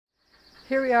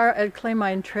Here we are at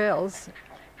Claymine Trails.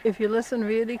 If you listen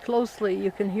really closely,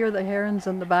 you can hear the herons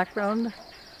in the background.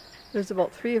 There's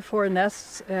about 3 or 4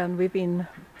 nests, and we've been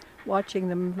watching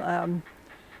them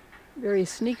very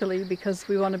sneakily because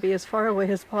we want to be as far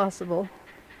away as possible.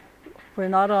 We're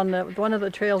not on one of the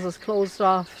trails is closed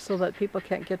off so that people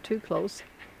can't get too close,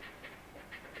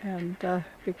 and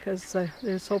because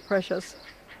they're so precious.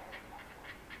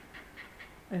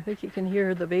 I think you can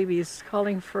hear the babies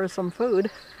calling for some food.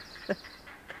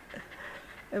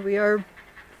 And we are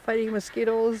fighting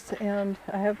mosquitoes, and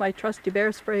I have my trusty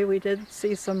bear spray. We did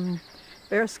see some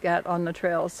bear scat on the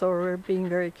trail, so we're being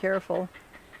very careful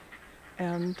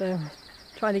and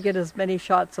trying to get as many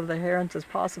shots of the herons as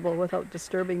possible without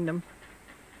disturbing them.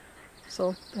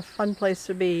 So a fun place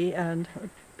to be and a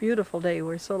beautiful day.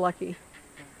 We're so lucky.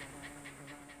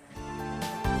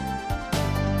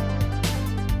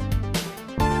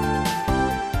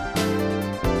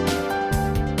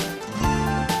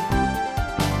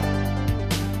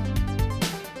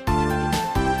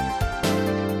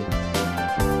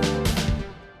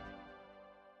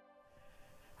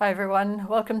 Hi everyone,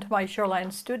 welcome to my Shoreline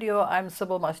studio. I'm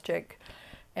Sybil Muschik,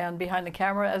 and behind the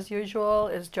camera as usual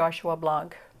is Joshua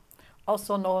Blanc,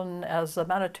 also known as the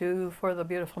Manitou for the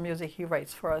beautiful music he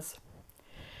writes for us.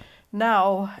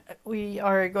 Now we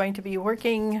are going to be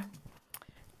working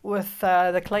with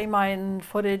the Claymine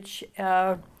footage.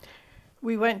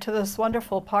 We went to this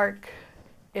wonderful park.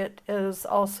 It is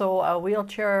also a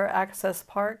wheelchair access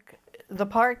park. The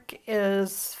park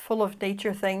is full of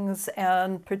nature things,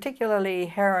 and particularly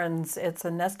herons. It's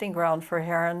a nesting ground for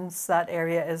herons. That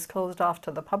area is closed off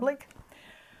to the public,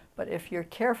 but if you're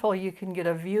careful you can get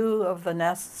a view of the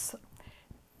nests,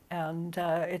 and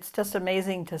it's just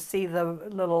amazing to see the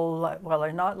little, well,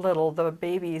 they're not little, the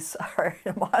babies are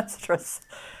monstrous,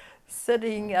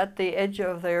 sitting at the edge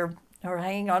of their, or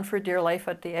hanging on for dear life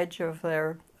at the edge of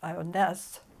their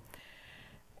nest.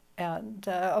 And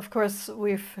of course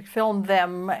we've filmed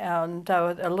them, and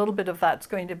a little bit of that's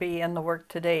going to be in the work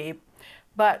today.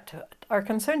 But our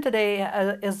concern today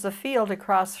is the field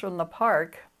across from the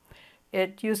park.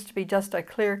 It used to be just a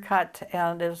clear cut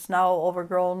and is now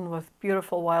overgrown with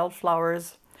beautiful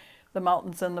wildflowers, the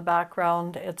mountains in the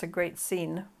background. It's a great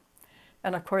scene.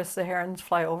 And of course the herons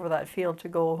fly over that field to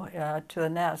go to the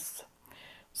nests.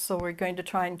 So we're going to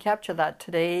try and capture that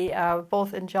today,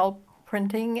 both in gel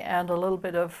printing and a little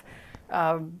bit of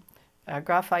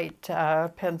graphite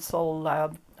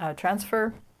pencil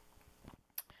transfer.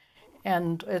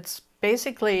 And it's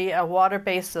basically a water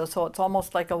basis, so it's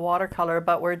almost like a watercolor,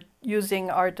 but we're using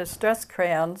our distress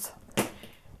crayons.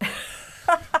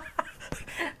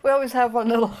 We always have one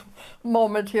little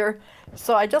moment here.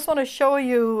 So I just want to show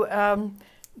you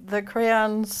the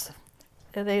crayons.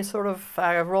 They sort of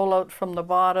roll out from the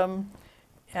bottom,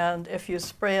 and if you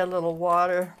spray a little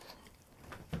water,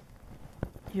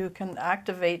 you can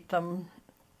activate them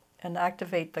and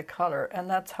activate the color, and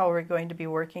that's how we're going to be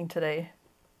working today.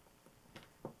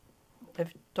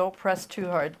 Don't press too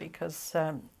hard because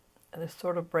this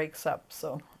sort of breaks up.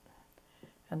 So,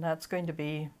 and that's going to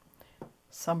be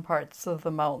some parts of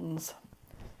the mountains.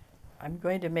 I'm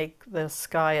going to make the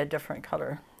sky a different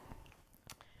color.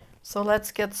 So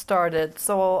let's get started.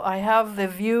 So I have the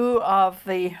view of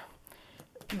the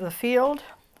field,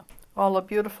 all the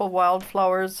beautiful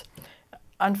wildflowers.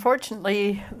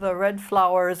 Unfortunately, the red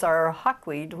flowers are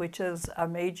hawkweed, which is a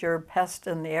major pest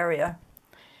in the area,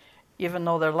 even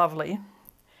though they're lovely.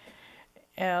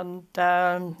 And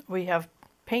we have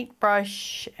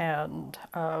paintbrush and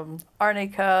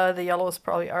arnica. The yellow is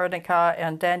probably arnica,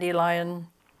 and dandelion.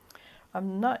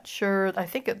 I'm not sure, I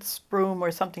think it's broom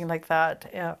or something like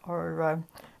that, or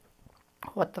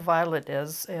what the violet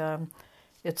is.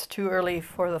 It's too early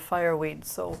for the fireweed,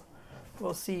 so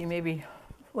we'll see. Maybe,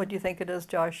 what do you think it is,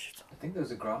 Josh? I think those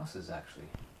are grasses, actually.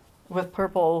 With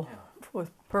purple, yeah.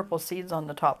 With purple seeds on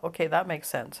the top. Okay, that makes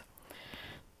sense.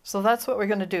 So that's what we're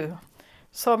going to do.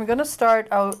 So I'm going to start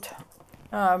out,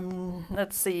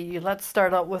 let's see, let's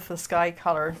start out with the sky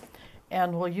color.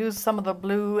 And we'll use some of the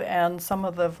blue and some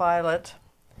of the violet.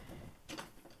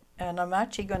 And I'm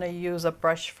actually going to use a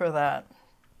brush for that.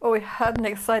 Well, we had an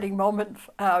exciting moment.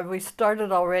 We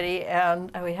started already,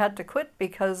 and we had to quit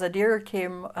because a deer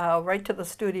came right to the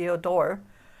studio door.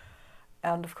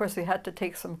 And of course we had to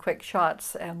take some quick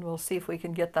shots, and we'll see if we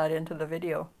can get that into the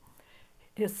video.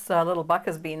 His little buck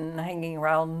has been hanging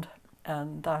around,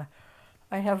 and I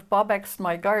have Bobex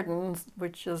my garden,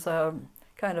 which is a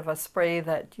kind of a spray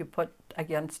that you put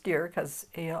against deer because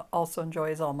he also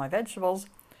enjoys all my vegetables.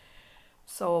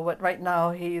 So but right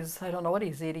now he's, I don't know what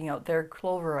he's eating out there,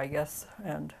 clover I guess,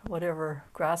 and whatever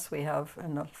grass we have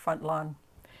in the front lawn.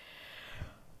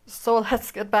 So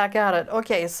let's get back at it.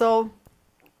 Okay, so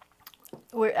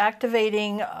we're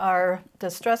activating our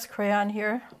distress crayon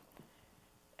here.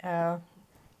 And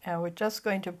we're just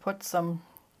going to put some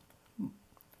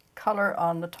color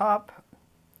on the top.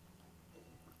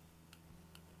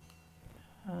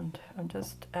 And I'm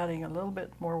just adding a little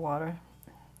bit more water.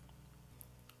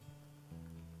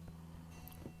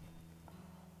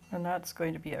 And that's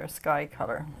going to be our sky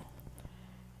color.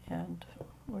 And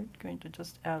we're going to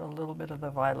just add a little bit of the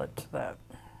violet to that.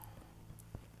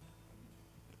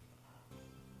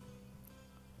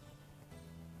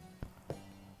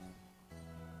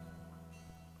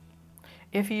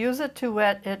 If you use it too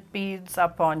wet, it beads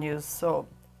up on you, so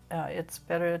it's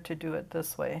better to do it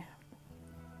this way.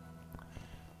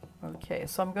 Okay,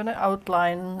 so I'm going to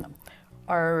outline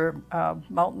our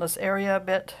mountainous area a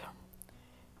bit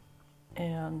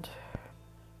and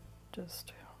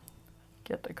just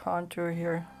get the contour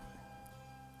here.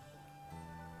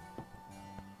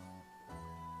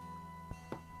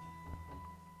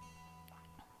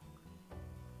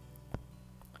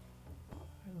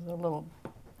 There's a little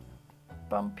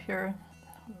bump here.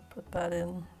 I'll put that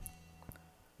in.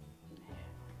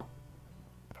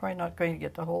 Probably not going to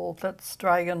get the whole, that's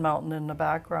Dragon Mountain in the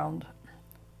background.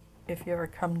 If you ever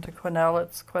come to Quesnel,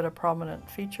 it's quite a prominent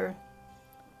feature.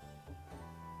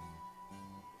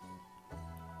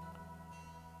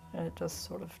 And it just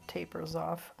sort of tapers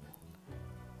off.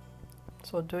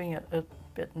 So doing it a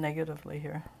bit negatively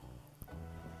here.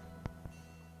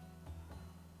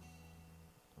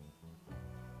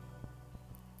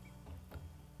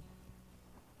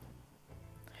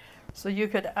 So you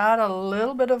could add a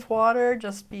little bit of water,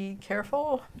 just be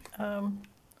careful. I'm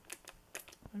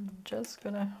just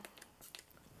gonna,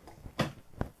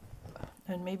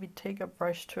 and maybe take a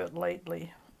brush to it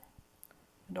lightly.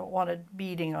 I don't want it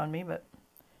beading on me, but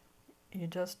you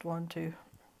just want to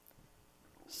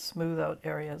smooth out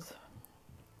areas.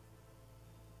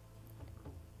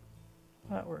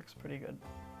 That works pretty good.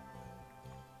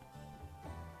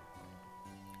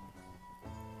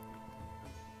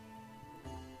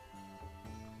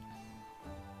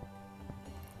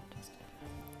 Just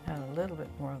add a little bit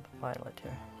more of the violet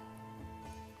here.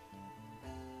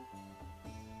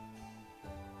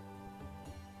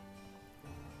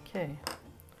 Okay.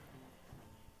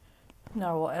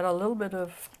 Now we'll add a little bit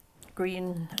of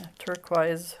green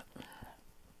turquoise.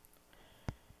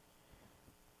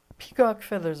 Peacock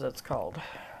feathers, it's called.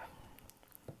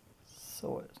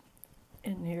 So it's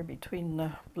in here between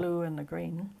the blue and the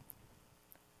green.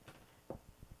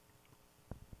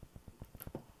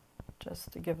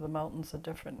 Just to give the mountains a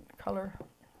different color.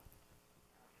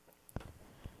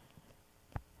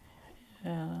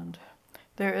 And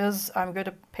there is, I'm going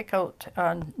to pick out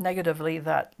negatively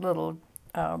that little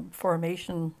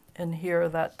formation in here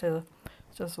that is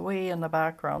just way in the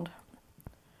background.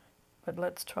 But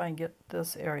let's try and get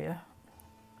this area.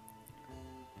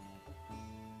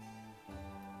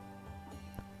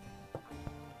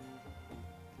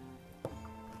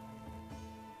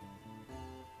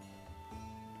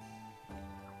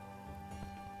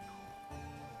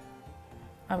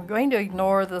 I'm going to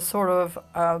ignore the sort of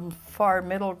far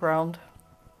middle ground,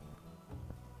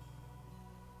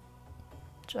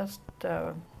 just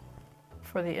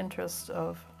for the interest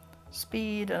of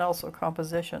speed and also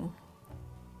composition.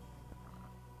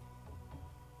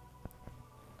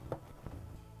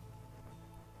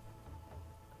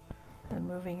 And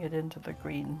moving it into the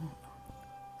green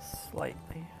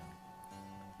slightly.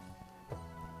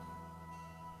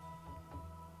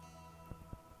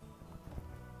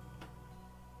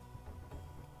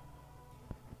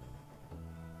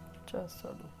 Just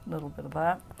a little bit of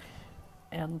that.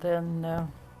 And then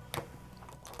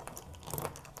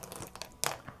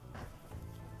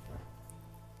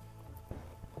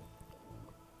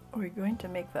we're going to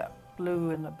make that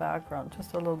blue in the background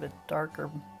just a little bit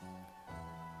darker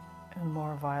and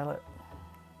more violet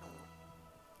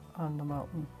on the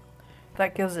mountain.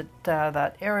 That gives it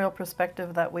that aerial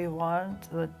perspective that we want.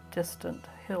 The distant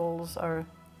hills are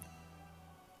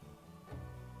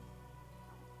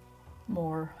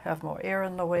have more air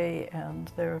in the way,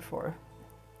 and therefore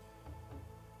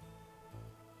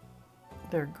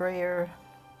they're grayer,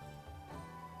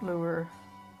 bluer.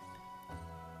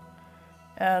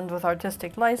 And with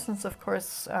artistic license, of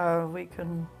course, we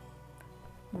can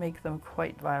make them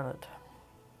quite violet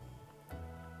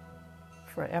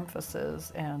for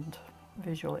emphasis and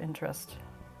visual interest.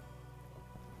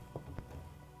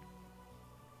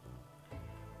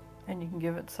 And you can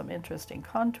give it some interesting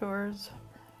contours.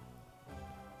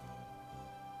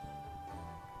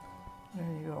 There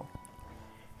you go.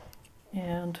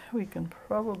 And we can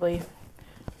probably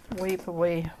wipe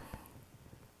away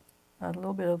a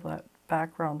little bit of that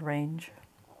background range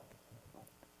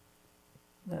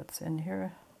that's in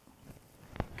here,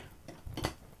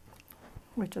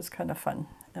 which is kind of fun.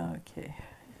 Okay,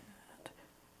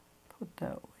 put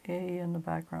that way in the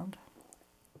background.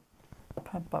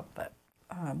 Pump up that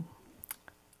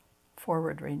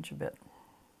forward range a bit.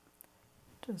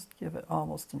 Just give it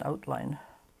almost an outline.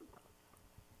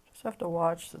 Just have to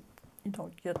watch that you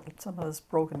don't get some of this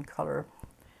broken color.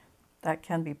 That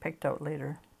can be picked out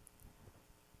later.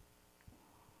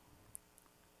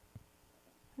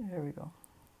 There we go.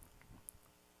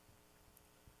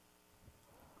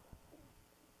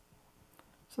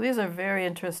 So these are very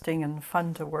interesting and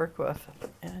fun to work with,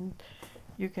 and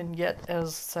you can get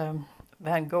as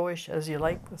Van Goghish as you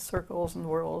like with circles and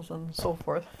whorls and so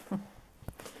forth.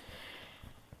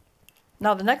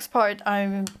 Now the next part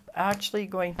I'm actually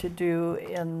going to do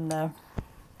in, I'm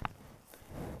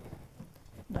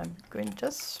going to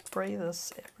just spray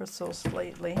this ever so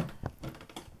slightly,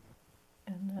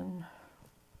 and then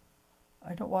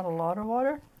I don't want a lot of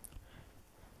water,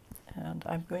 and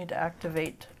I'm going to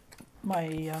activate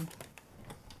my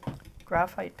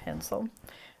graphite pencil.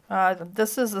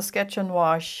 This is the Sketch and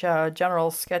Wash,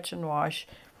 General Sketch and Wash,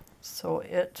 so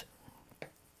it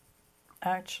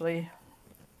actually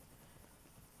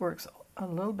works a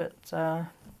little bit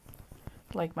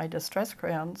like my distress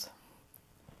crayons,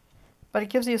 but it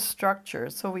gives you structure,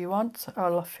 so we want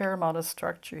a fair amount of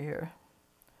structure here.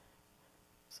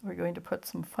 So we're going to put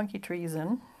some funky trees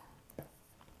in,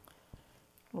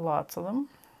 lots of them.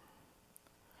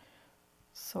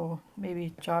 So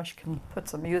maybe Josh can put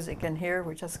some music in here.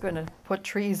 We're just going to put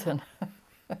trees in.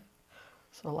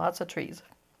 So lots of trees.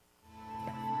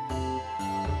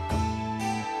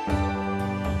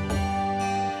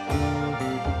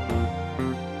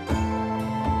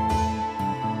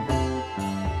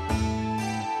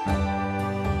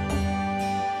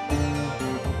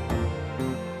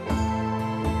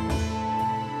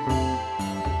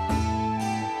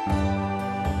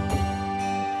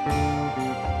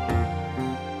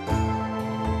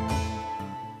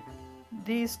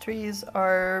 These trees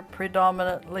are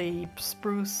predominantly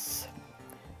spruce.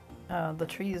 The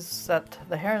trees that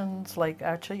the herons like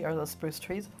actually are the spruce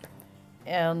trees,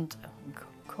 and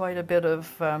quite a bit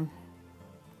of,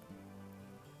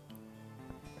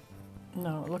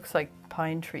 no, it looks like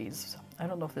pine trees. I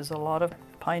don't know if there's a lot of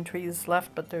pine trees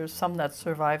left, but there's some that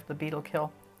survived the beetle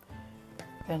kill.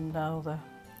 And now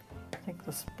I think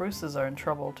the spruces are in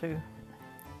trouble too.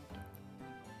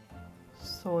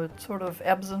 So it sort of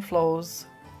ebbs and flows.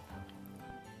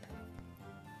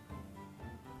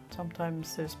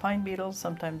 Sometimes there's pine beetles,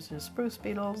 sometimes there's spruce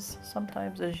beetles,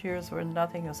 sometimes there's years where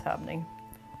nothing is happening.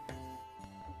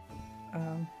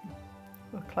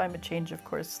 With climate change, of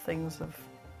course, things have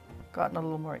gotten a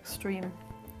little more extreme.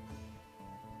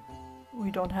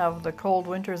 We don't have the cold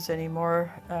winters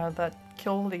anymore that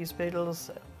kill these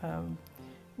beetles.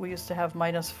 We used to have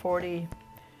 -40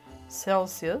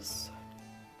 Celsius.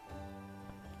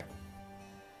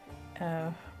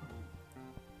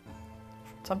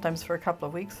 Sometimes for a couple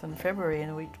of weeks in February,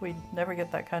 and we never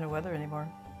get that kind of weather anymore.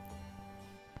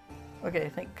 Okay, I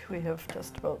think we have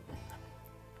just about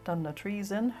done the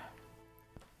trees in.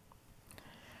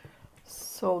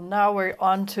 So now we're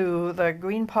on to the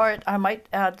green part. I might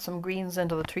add some greens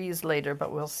into the trees later,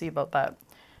 but we'll see about that.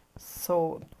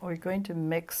 So we're going to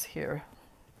mix here.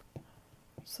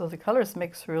 So the colors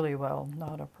mix really well,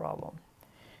 not a problem.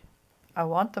 I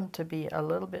want them to be a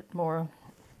little bit more,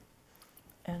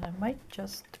 and I might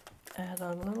just add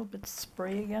a little bit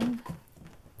spray again.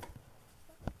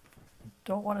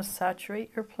 Don't want to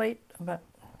saturate your plate, but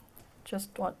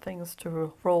just want things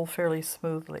to roll fairly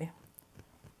smoothly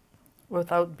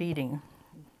without beating.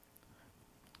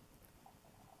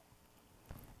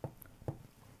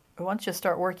 Once you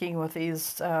start working with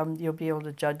these, you'll be able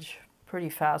to judge pretty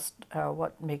fast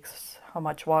how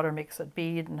much water makes it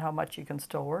bead and how much you can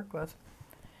still work with.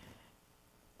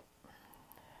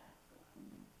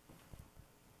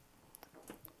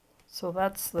 So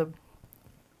that's the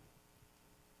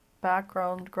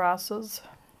background grasses.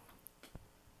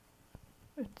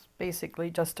 It's basically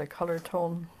just a color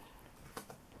tone.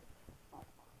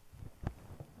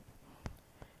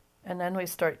 And then we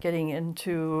start getting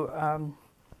into,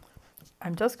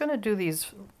 I'm just going to do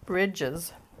these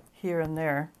ridges here and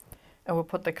there, and we'll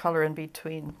put the color in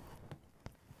between.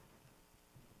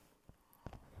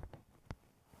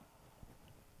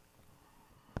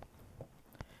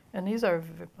 And these are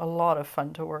a lot of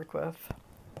fun to work with.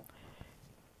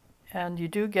 And you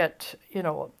do get, you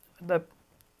know, the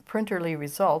printerly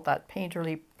result, that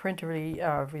printerly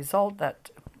result that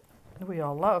we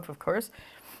all love, of course.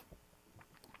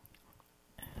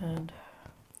 And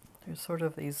there's sort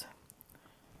of these,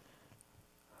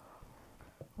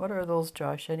 what are those,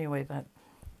 Josh, anyway, that,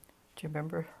 do you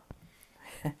remember?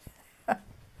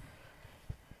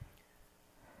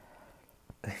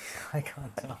 I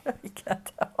can't tell. You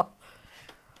can't tell.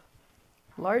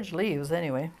 Large leaves,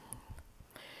 anyway.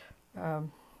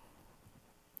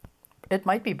 It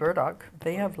might be burdock.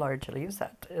 They have large leaves.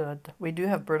 We do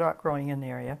have burdock growing in the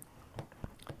area.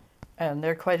 And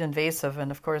they're quite invasive, and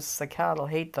of course the cattle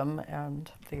hate them, and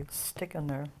they stick in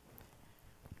their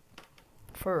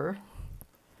fur.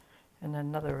 And then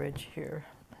another ridge here.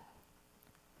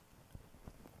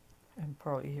 And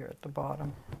probably here at the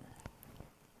bottom.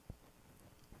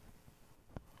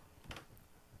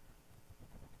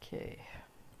 Okay.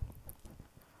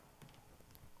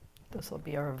 This will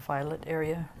be our violet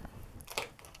area.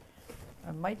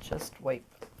 I might just wipe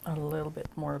a little bit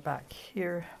more back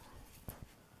here.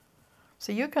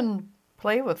 So you can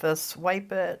play with this,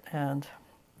 wipe it, and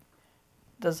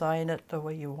design it the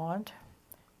way you want.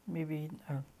 Maybe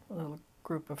a little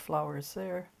group of flowers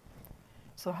there.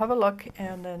 So have a look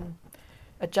and then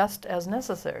adjust as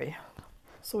necessary.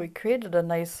 So we created a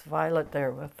nice violet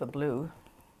there with the blue.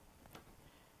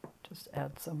 Just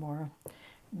add some more.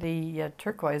 The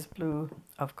turquoise blue,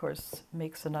 of course,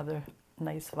 makes another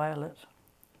nice violet.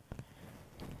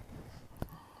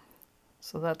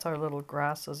 So that's our little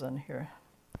grasses in here.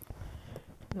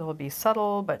 They'll be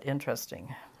subtle but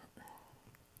interesting.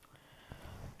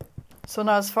 So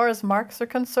now as far as marks are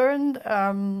concerned,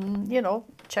 you know,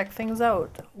 check things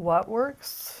out. What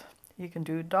works? You can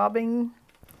do daubing.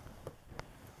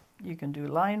 You can do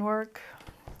line work.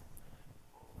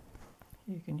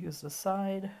 You can use the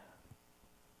side,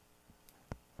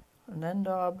 an end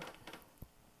daub.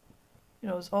 You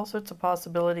know, there's all sorts of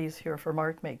possibilities here for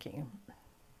mark making.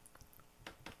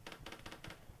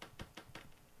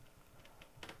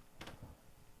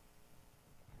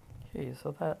 Okay,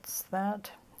 so that's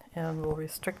that, and we'll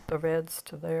restrict the reds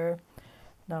to there.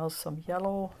 Now some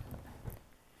yellow.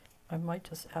 I might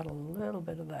just add a little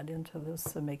bit of that into this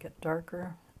to make it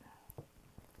darker.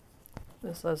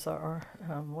 This is our,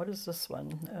 what is this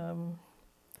one?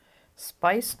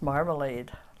 Spiced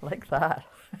marmalade, like that.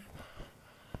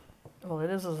 Well, it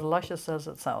is as luscious as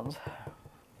it sounds.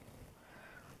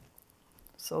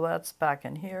 So that's back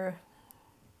in here.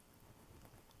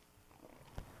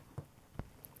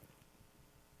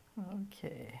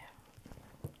 Okay.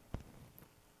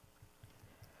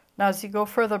 Now as you go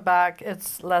further back,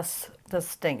 it's less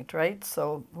distinct, right?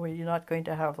 So you're not going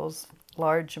to have those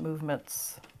large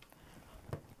movements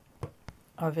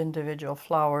of individual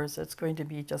flowers. It's going to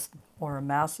be just more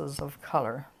masses of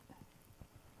color.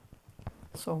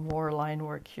 So more line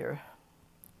work here.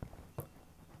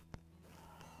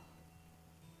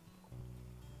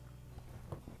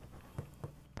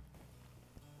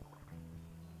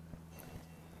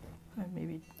 And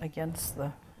maybe against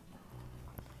the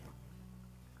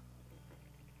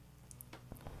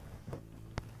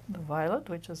violet,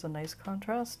 which is a nice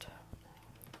contrast.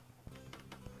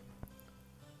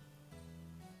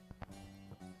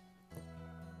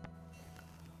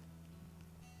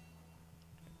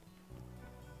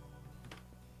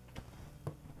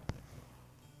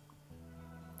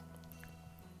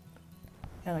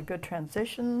 And a good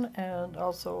transition, and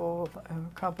also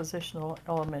a compositional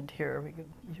element here.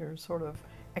 You're sort of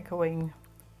echoing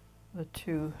the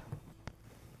two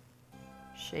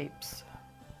shapes.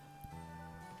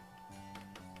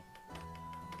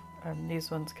 And these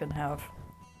ones can have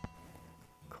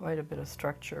quite a bit of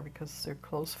structure because they're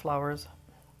close flowers.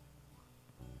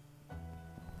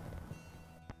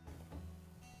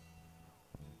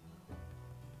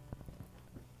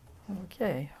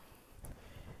 Okay.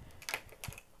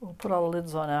 We'll put all the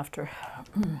lids on after.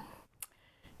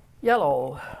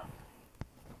 Yellow.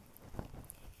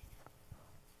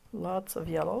 Lots of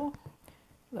yellow.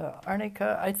 The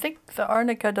arnica, I think the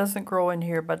arnica doesn't grow in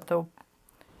here, but the...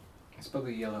 It's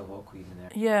probably yellow milkweed in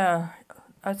there. Yeah,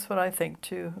 that's what I think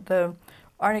too. The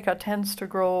arnica tends to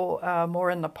grow more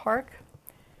in the park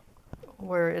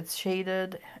where it's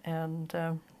shaded,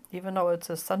 and even though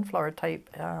it's a sunflower type,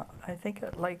 I think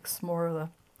it likes more of the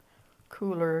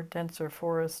cooler, denser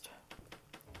forest.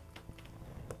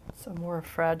 It's a more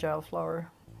fragile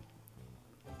flower.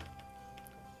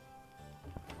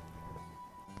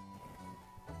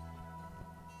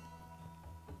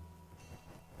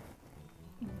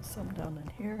 Some down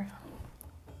in here.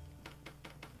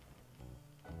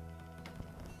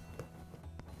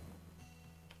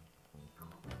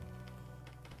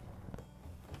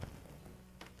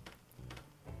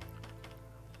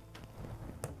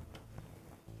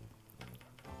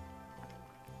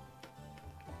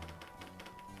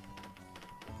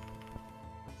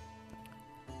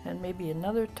 And maybe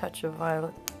another touch of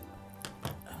violet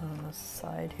on the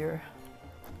side here.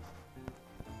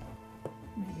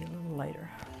 Maybe a little lighter.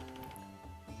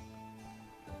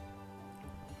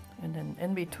 And then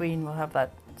in between we'll have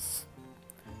that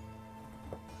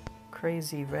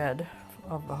crazy red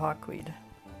of the hawkweed,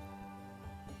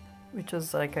 which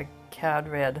is like a cad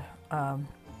red,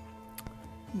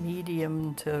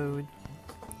 medium to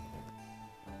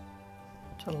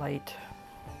light.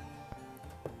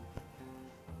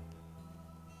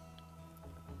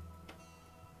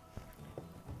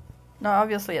 Now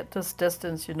obviously at this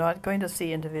distance you're not going to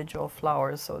see individual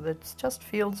flowers, so it's just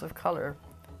fields of color,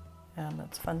 and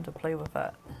it's fun to play with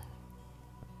that.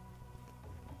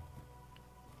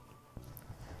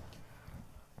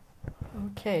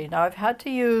 Okay, now I've had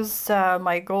to use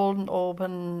my Golden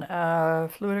Open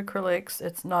fluid acrylics.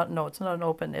 It's not an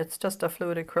open, it's just a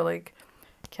fluid acrylic,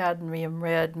 cadmium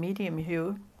red, medium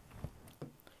hue.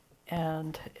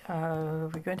 And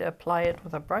we're going to apply it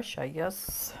with a brush, I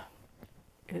guess.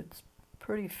 It's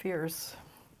pretty fierce.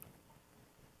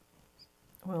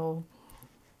 We'll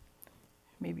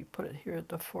maybe put it here at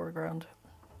the foreground.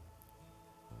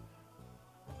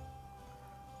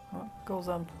 Well, it goes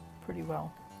on pretty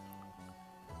well.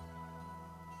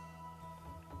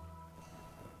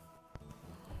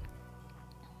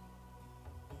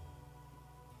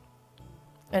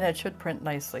 And it should print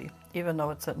nicely, even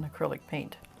though it's an acrylic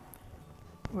paint.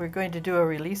 We're going to do a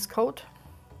release coat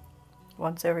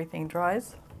once everything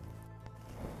dries.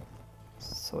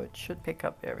 So it should pick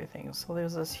up everything. So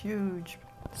there's this huge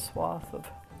swath of...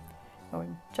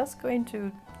 I'm just going to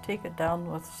take it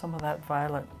down with some of that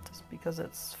violet, just because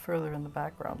it's further in the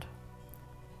background.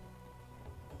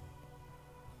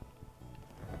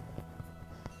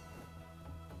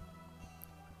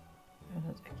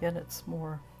 And again, it's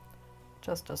more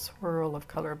just a swirl of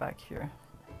color back here.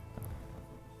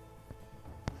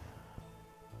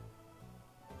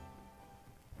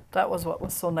 That was what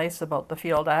was so nice about the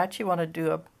field. I actually want to do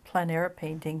a plein air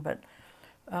painting, but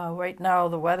right now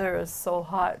the weather is so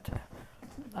hot.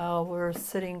 We're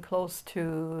sitting close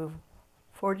to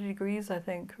 40 degrees, I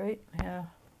think, right? Yeah.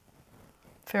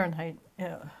 Fahrenheit,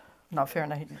 yeah. Not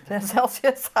Fahrenheit,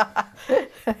 Celsius.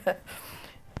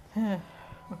 Okay.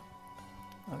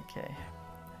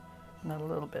 And a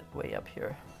little bit way up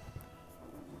here.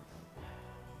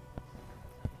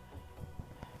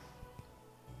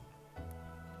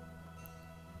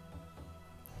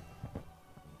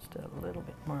 Just a little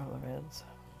bit more of the reds.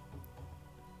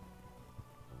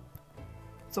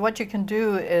 So what you can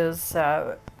do is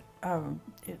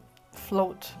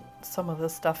float some of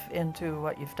this stuff into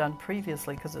what you've done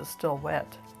previously, because it's still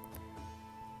wet,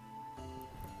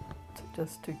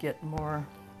 just to get more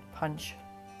punch.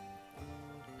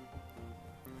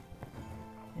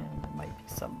 And there might be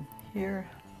some here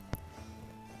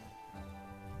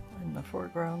in the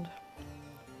foreground.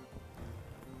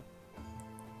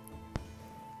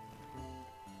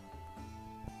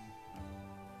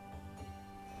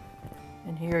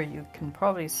 And here you can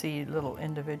probably see little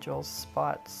individual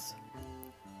spots,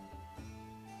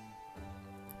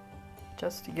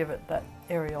 just to give it that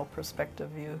aerial perspective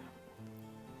view.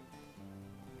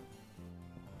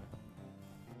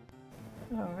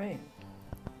 All right.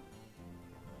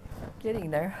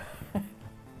 Getting there.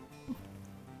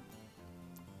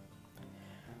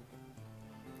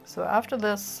 So after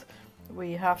this,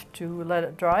 we have to let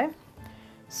it dry.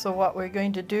 So what we're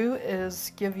going to do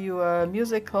is give you a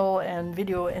musical and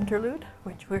video interlude,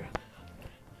 which we're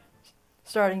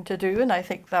starting to do, and I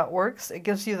think that works. It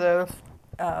gives you the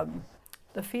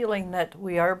feeling that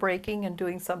we are breaking and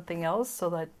doing something else, so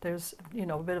that there's, you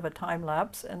know, a bit of a time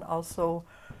lapse and also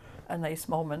a nice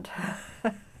moment.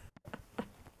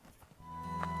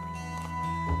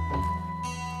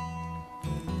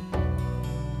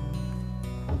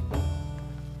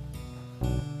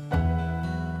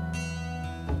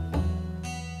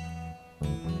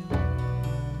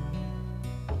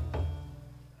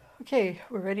 Okay,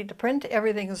 we're ready to print.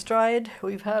 Everything is dried.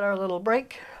 We've had our little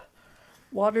break,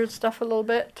 watered stuff a little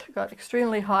bit, got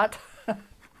extremely hot.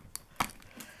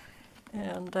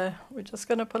 And we're just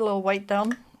going to put a little white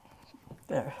down.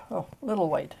 There, oh, a little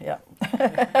white, yeah.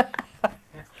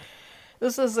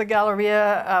 This is the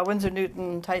Galleria Winsor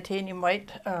Newton titanium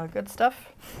white, good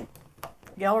stuff.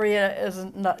 Galleria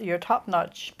isn't not your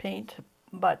top-notch paint,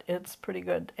 but it's pretty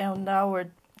good. And now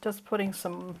we're just putting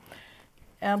some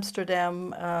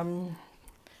Amsterdam,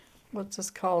 what's this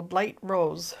called? Light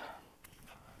rose.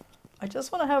 I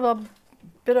just want to have a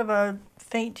bit of a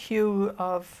faint hue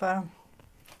of,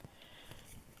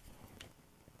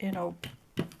 you know,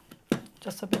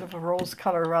 just a bit of a rose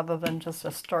color rather than just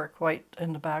a stark white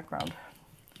in the background.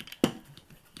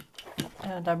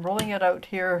 And I'm rolling it out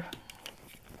here.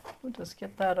 We'll just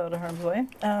get that out of harm's way.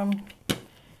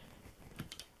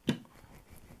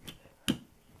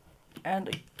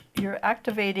 And you're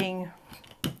activating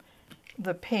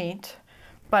the paint,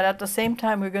 but at the same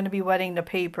time we're going to be wetting the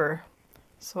paper,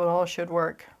 so it all should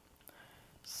work.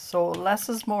 So less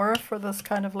is more for this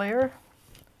kind of layer.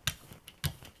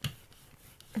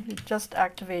 You're just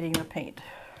activating the paint,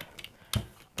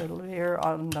 the layer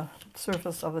on the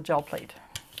surface of the gel plate.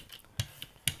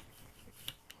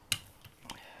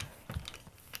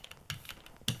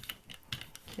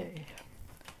 Okay,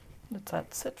 let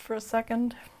that sit for a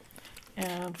second,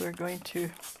 and we're going to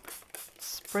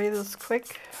spray this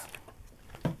quick.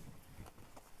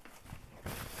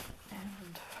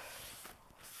 And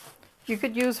you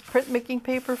could use printmaking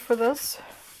paper for this.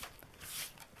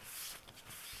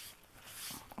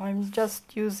 I'm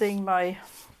just using my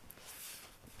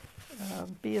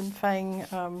Bee and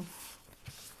Fang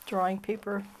drawing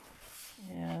paper,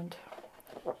 and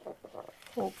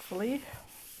hopefully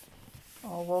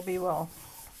all will be well.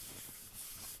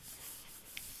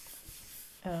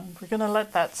 And we're going to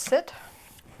let that sit.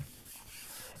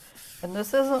 And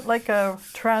this isn't like a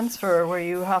transfer where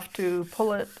you have to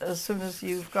pull it as soon as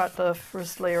you've got the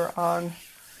first layer on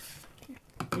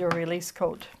your release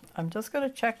coat. I'm just going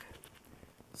to check,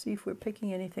 see if we're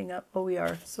picking anything up. Oh, we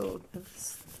are, so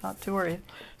it's not to worry.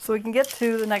 So we can get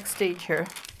to the next stage here.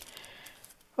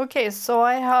 Okay, so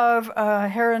I have a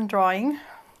heron drawing.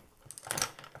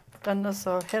 Done this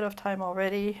ahead of time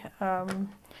already.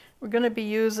 We're going to be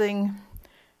using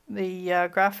the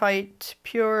Graphite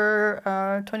Pure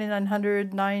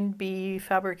 2900 9B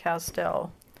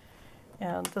Faber-Castell.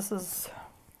 And this is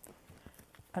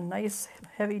a nice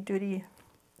heavy duty,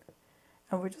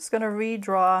 and we're just going to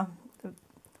redraw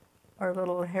our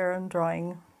little heron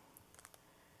drawing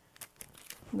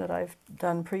that I've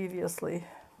done previously.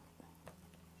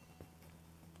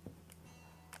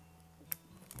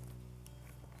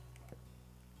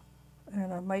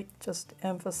 And I might just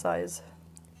emphasize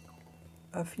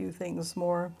a few things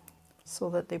more so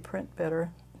that they print better.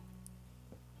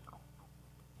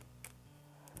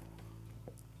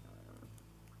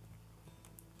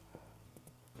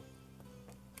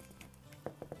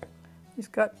 He's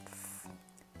got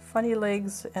funny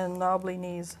legs and knobbly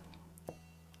knees.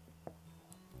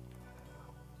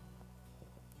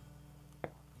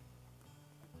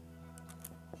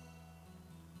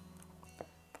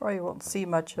 Probably won't see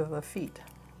much of the feet.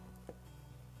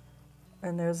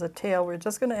 And there's a tail. We're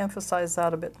just going to emphasize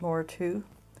that a bit more too.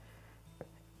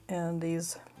 And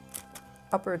these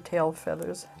upper tail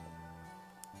feathers.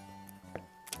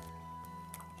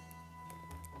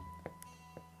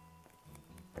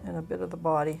 And a bit of the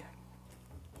body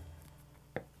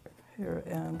here,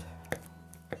 and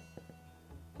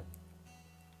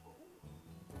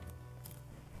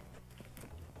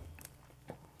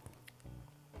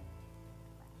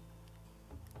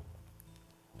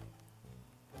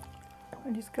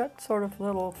he's got sort of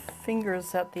little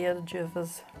fingers at the edge of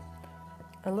his,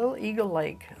 a little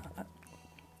eagle-like,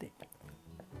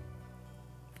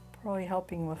 probably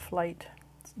helping with flight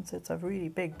since it's a really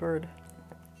big bird.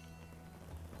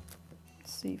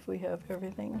 Let's see if we have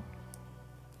everything.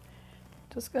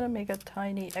 Just going to make a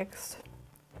tiny X,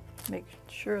 make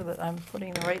sure that I'm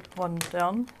putting the right one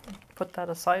down. Put that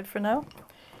aside for now.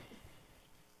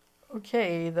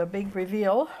 Okay, the big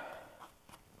reveal.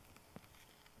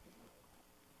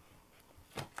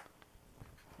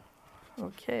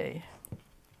 Okay,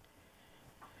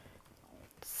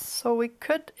 so we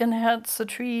could enhance the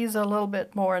trees a little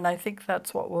bit more, and I think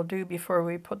that's what we'll do before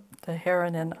we put the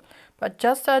heron in. But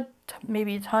just add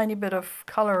maybe a tiny bit of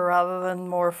color rather than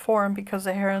more form, because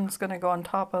the heron's going to go on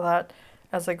top of that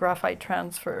as a graphite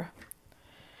transfer.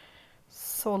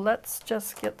 So let's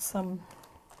just get some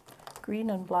green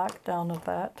and black down of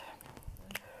that.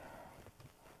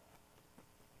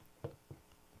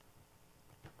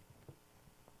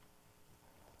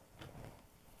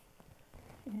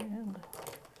 And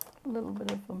a little bit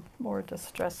of a more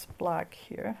distressed black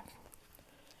here.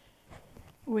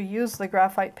 We use the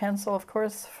graphite pencil, of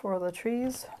course, for the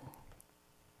trees.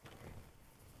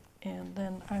 And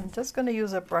then I'm just going to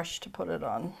use a brush to put it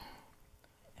on.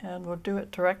 And we'll do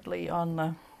it directly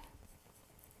on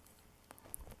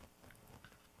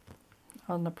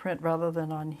the print rather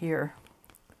than on here.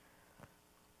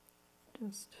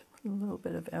 Just a little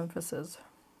bit of emphasis.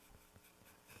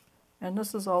 And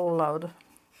this is all allowed.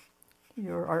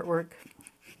 Your artwork,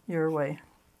 your way.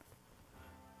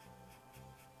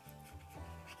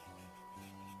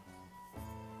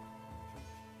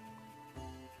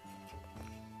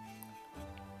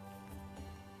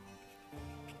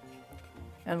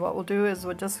 And what we'll do is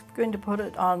we're just going to put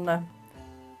it on the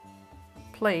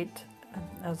plate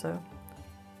as a,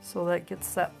 so that it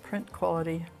gets that print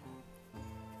quality.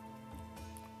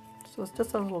 So it's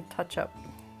just a little touch up.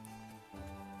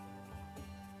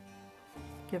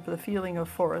 Give the feeling of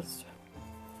forest.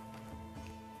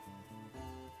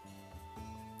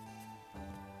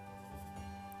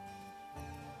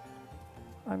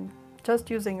 I'm just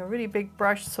using a really big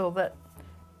brush so that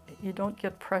you don't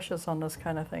get precious on this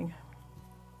kind of thing.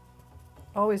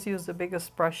 Always use the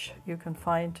biggest brush you can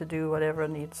find to do whatever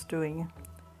needs doing.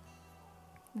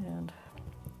 And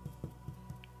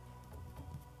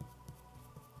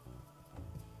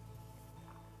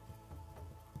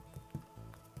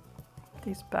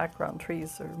these background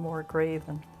trees are more gray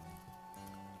than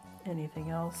anything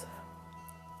else.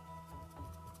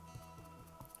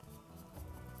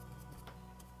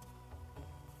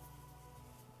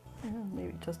 And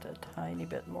maybe just a tiny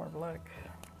bit more black.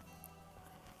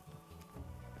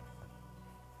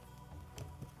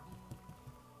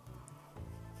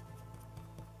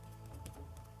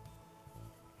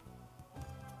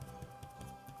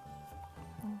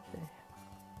 Okay.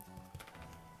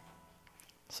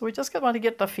 So we just want to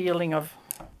get the feeling of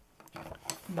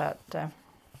that. And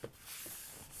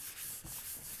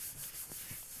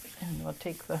we'll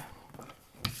take the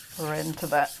red into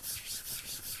that.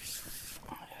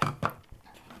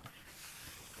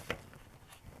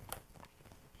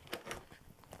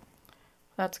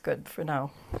 That's good for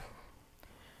now.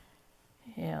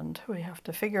 And we have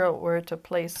to figure out where to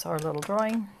place our little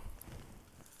drawing.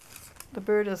 The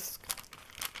bird is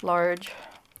large,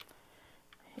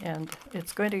 and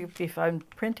it's going to be, if I'm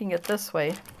printing it this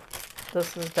way,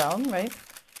 this is down, right?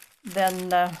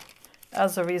 Then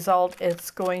as a result, it's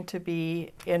going to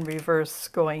be in reverse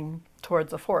going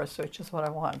towards the forest, which is what I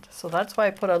want. So that's why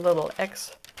I put a little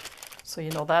X, so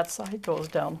you know that side goes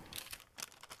down.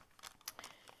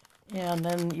 And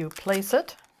then you place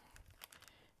it.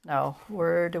 Now,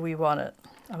 where do we want it?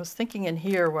 I was thinking in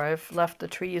here where I've left the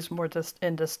trees more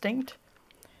indistinct.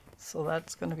 So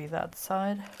that's going to be that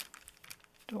side.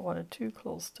 Don't want it too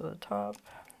close to the top.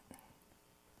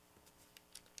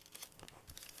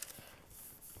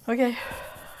 Okay.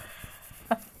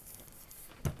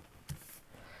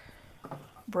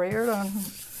 Brayer it on.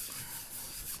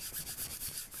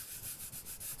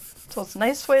 So it's a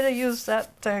nice way to use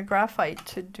that graphite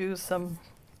to do some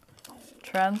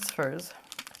transfers.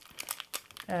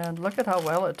 And look at how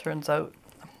well it turns out.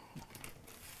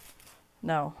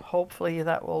 Now, hopefully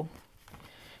that will...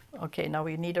 Okay, now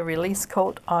we need a release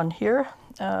coat on here.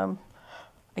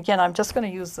 Again, I'm just going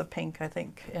to use the pink, I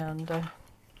think, and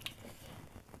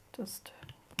just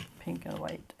pink and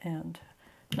white. And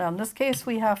now in this case,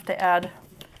 we have to add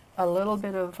a little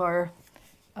bit of our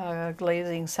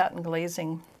glazing, satin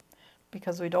glazing,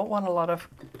 because we don't want a lot of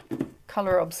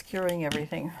color obscuring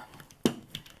everything.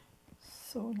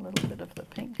 So a little bit of the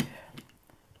pink,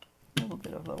 a little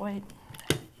bit of the white.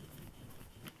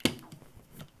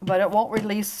 But it won't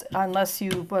release unless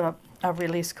you put a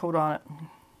release coat on it.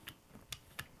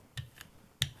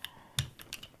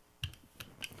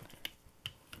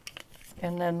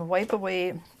 And then wipe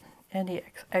away any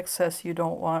excess you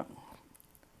don't want,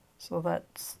 so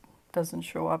that doesn't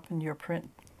show up in your print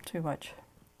too much.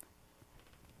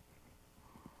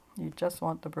 You just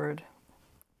want the bird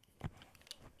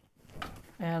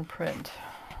and print.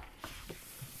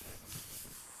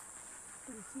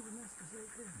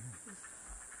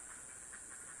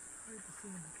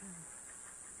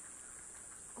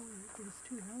 Oh, there's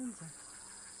two herons there.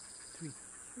 Three.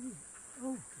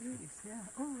 Oh, there it is, yeah.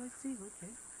 Oh, I see,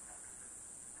 okay.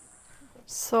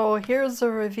 So here's a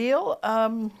reveal.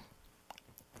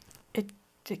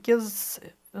 It gives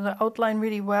the outline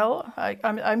really well.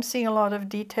 I'm seeing a lot of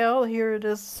detail. Here it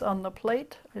is on the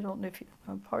plate. I don't know if you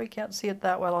probably can't see it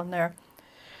that well on there.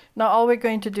 Now all we're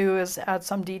going to do is add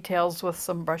some details with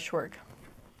some brushwork.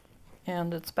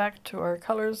 And it's back to our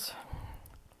colors.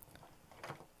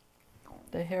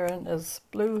 The heron is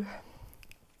blue.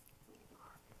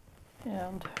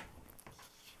 And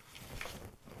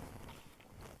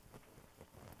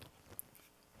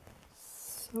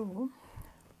so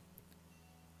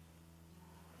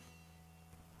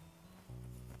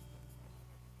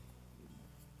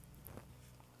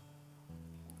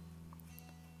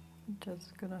I'm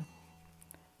just gonna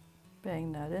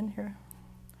bang that in here.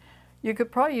 You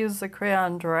could probably use the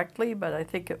crayon directly, but I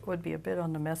think it would be a bit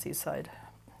on the messy side.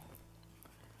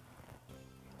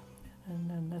 And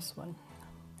then this one.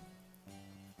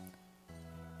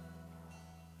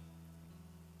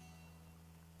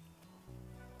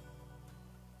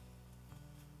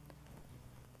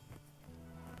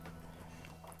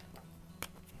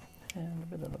 And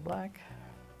bit of the black.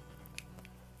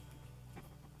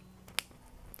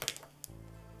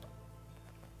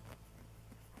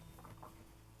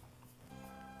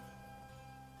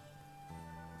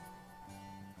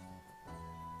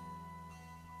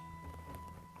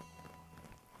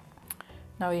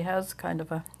 Now he has kind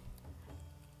of a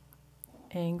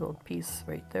angled piece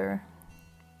right there.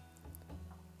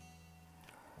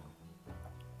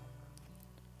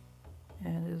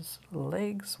 And his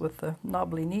legs with the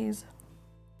knobbly knees.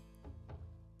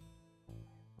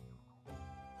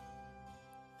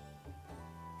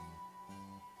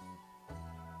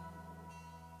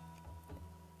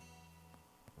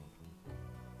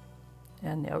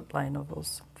 And the outline of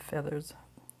those feathers.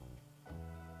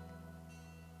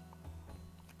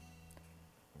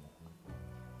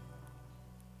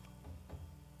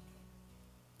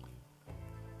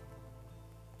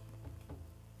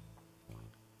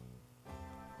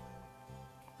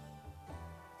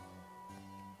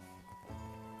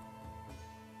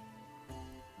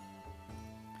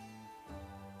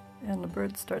 And the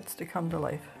bird starts to come to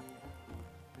life.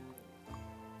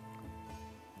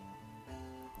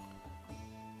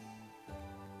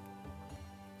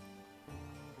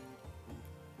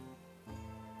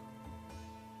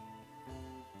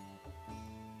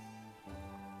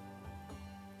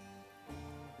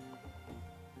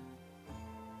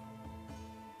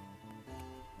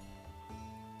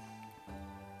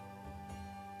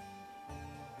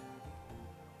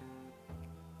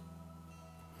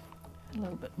 A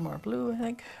little bit more blue, I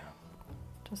think.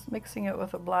 Just mixing it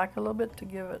with the black a little bit to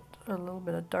give it a little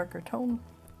bit of darker tone.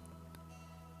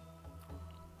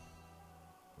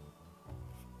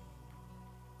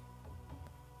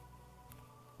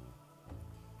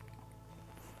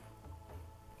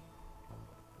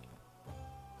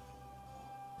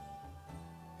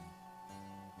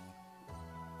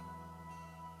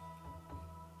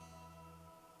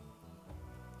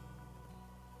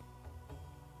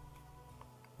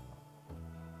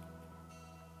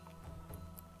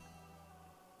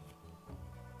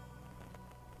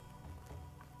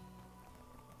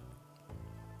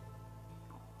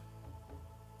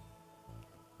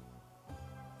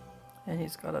 And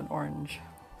he's got an orange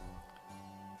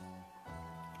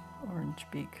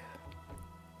beak.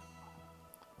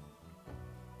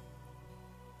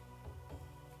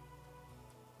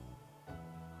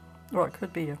 Well, it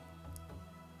could be a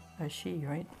she,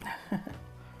 right?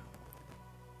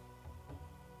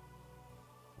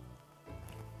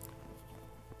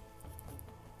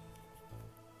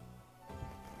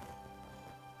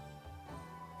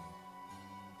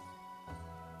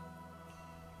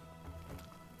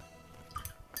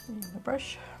 The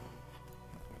brush.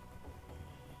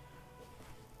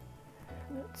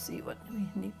 Let's see what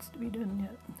needs to be done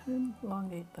yet.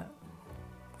 Elongate that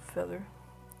feather.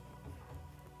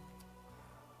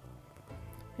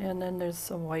 And then there's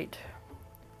some white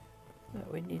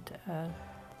that we need to add.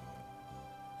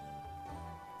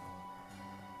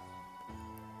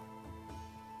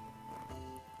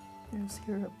 There's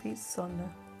here a piece on the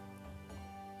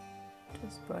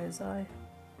just by his eye.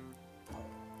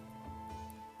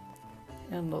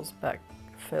 And those back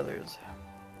feathers.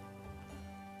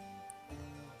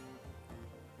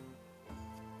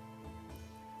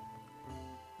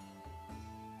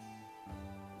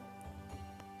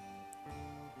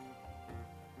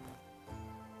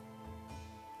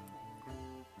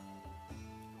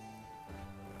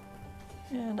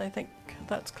 And I think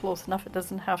that's close enough. It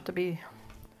doesn't have to be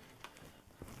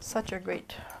such a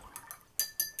great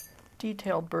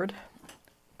detailed bird,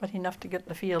 but enough to get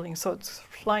the feeling. So it's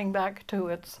flying back to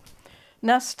its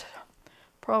nest,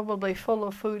 probably full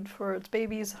of food for its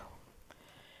babies.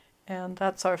 And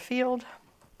that's our field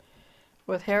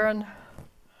with heron.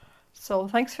 So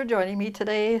thanks for joining me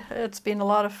today. It's been a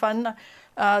lot of fun.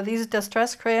 These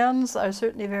distress crayons are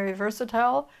certainly very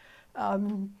versatile.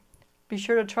 Be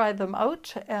sure to try them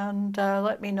out and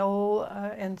let me know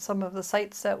in some of the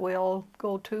sites that we'll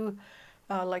go to,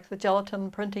 like the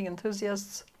Gelatin Printing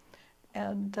Enthusiasts,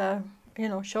 and you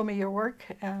know, show me your work,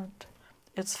 and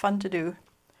it's fun to do.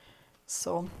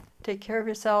 So take care of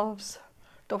yourselves.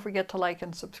 Don't forget to like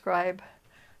and subscribe,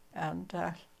 and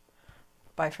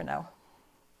bye for now.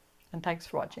 And thanks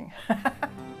for watching.